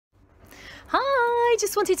I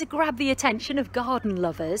just wanted to grab the attention of garden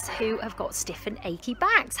lovers who have got stiff and achy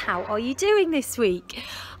backs. How are you doing this week?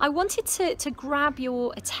 I wanted to grab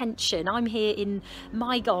your attention. I'm here in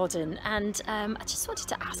my garden and I just wanted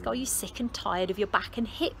to ask, are you sick and tired of your back and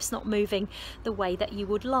hips not moving the way that you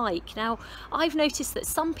would like? Now, I've noticed that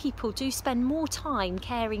some people do spend more time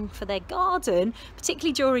caring for their garden,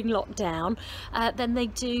 particularly during lockdown, than they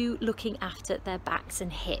do looking after their backs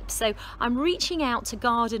and hips. So I'm reaching out to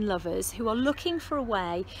garden lovers who are looking for a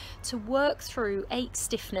way to work through ache,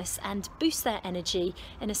 stiffness and boost their energy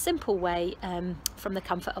in a simple way from the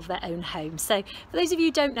comfort of their own home. So for those of you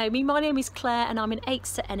who don't know me, my name is Claire and I'm an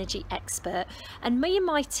aches to energy expert, and me and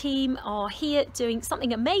my team are here doing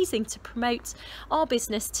something amazing to promote our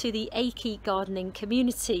business to the achy gardening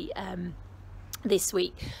community this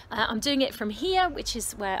week. I'm doing it from here, which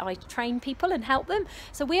is where I train people and help them.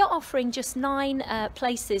 So we are offering just 9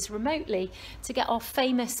 places remotely to get our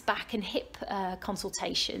famous back and hip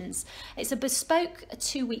consultations. It's a bespoke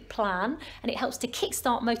 2-week plan and it helps to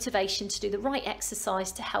kickstart motivation to do the right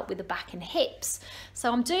exercise to help with the back and hips.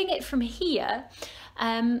 So I'm doing it from here.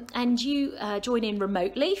 And you join in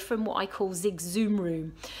remotely from what I call Zig's Zoom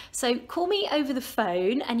room. So call me over the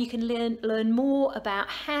phone and you can learn more about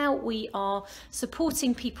how we are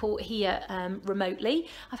supporting people here remotely.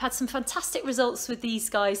 I've had some fantastic results with these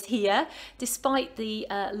guys here despite the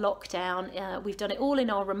lockdown. We've done it all in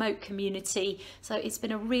our remote community, so it's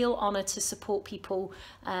been a real honour to support people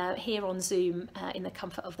here on Zoom in the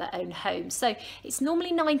comfort of their own home. So it's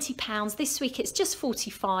normally £90. This week it's just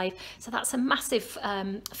 £45, so that's a massive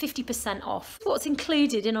 50% off. What's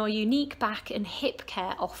included in our unique back and hip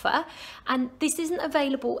care offer, and this isn't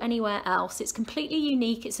available anywhere else. It's completely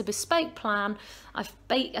unique. It's a bespoke plan. I've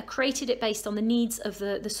created it based on the needs of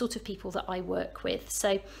the sort of people that I work with.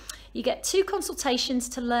 So you get 2 consultations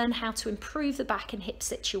to learn how to improve the back and hip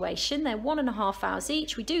situation. They're 1.5 hours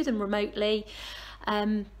each. We do them remotely.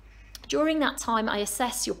 During that time, I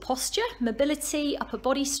assess your posture, mobility, upper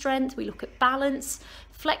body strength. We look at balance,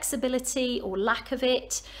 flexibility or lack of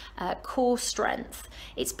it, core strength.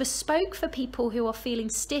 It's bespoke for people who are feeling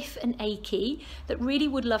stiff and achy that really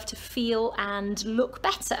would love to feel and look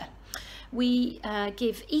better. We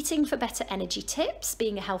give eating for better energy tips,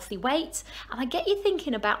 being a healthy weight, and I get you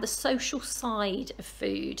thinking about the social side of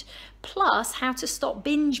food, plus how to stop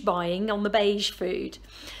binge buying on the beige food.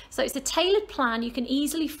 So it's a tailored plan you can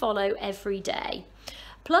easily follow every day.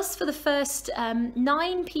 Plus, for the first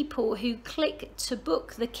 9 people who click to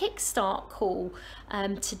book the Kickstart call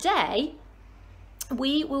today,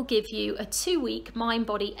 we will give you a 2-week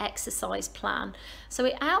mind-body exercise plan. So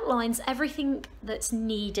it outlines everything that's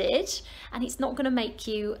needed and it's not going to make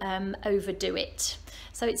you overdo it.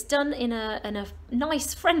 So it's done in a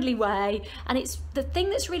nice, friendly way, and it's the thing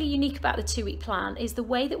that's really unique about the 2-week plan is the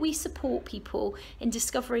way that we support people in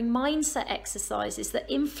discovering mindset exercises that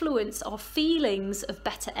influence our feelings of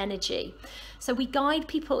better energy. So we guide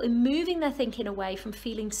people in moving their thinking away from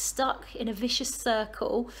feeling stuck in a vicious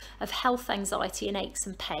circle of health anxiety and aches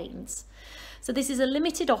and pains. So this is a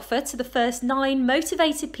limited offer to the first 9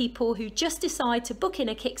 motivated people who just decide to book in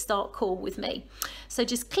a Kickstart call with me. So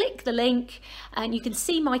just click the link and you can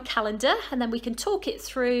see my calendar, and then we can talk it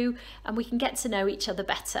through and we can get to know each other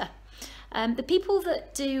better. The people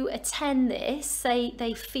that do attend this say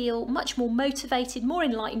they feel much more motivated, more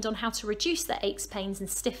enlightened on how to reduce their aches, pains and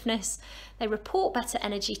stiffness. They report better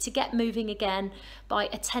energy to get moving again by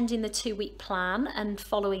attending the 2-week plan and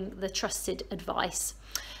following the trusted advice.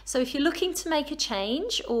 So if you're looking to make a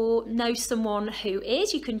change or know someone who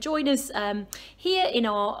is, you can join us here in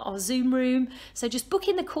our Zoom room. So just book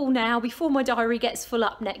in the call now before my diary gets full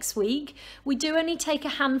up next week. We do only take a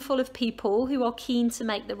handful of people who are keen to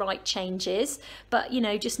make the right changes, but you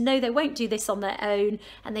know, just know they won't do this on their own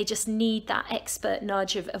and they just need that expert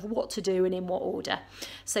nudge of what to do and in what order.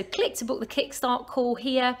 So click to book the Kickstart call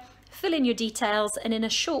here. Fill in your details, and in a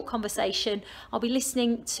short conversation I'll be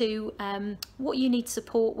listening to what you need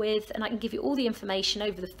support with, and I can give you all the information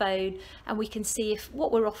over the phone, and we can see if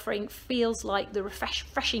what we're offering feels like the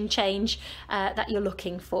refreshing change that you're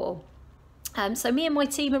looking for. So me and my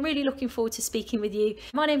team are really looking forward to speaking with you.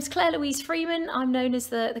 My name's Claire Louise Freeman. I'm known as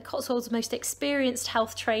the Cotswolds' most experienced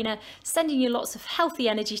health trainer, sending you lots of healthy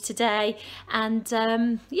energy today, and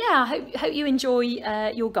yeah, I hope you enjoy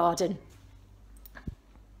your garden.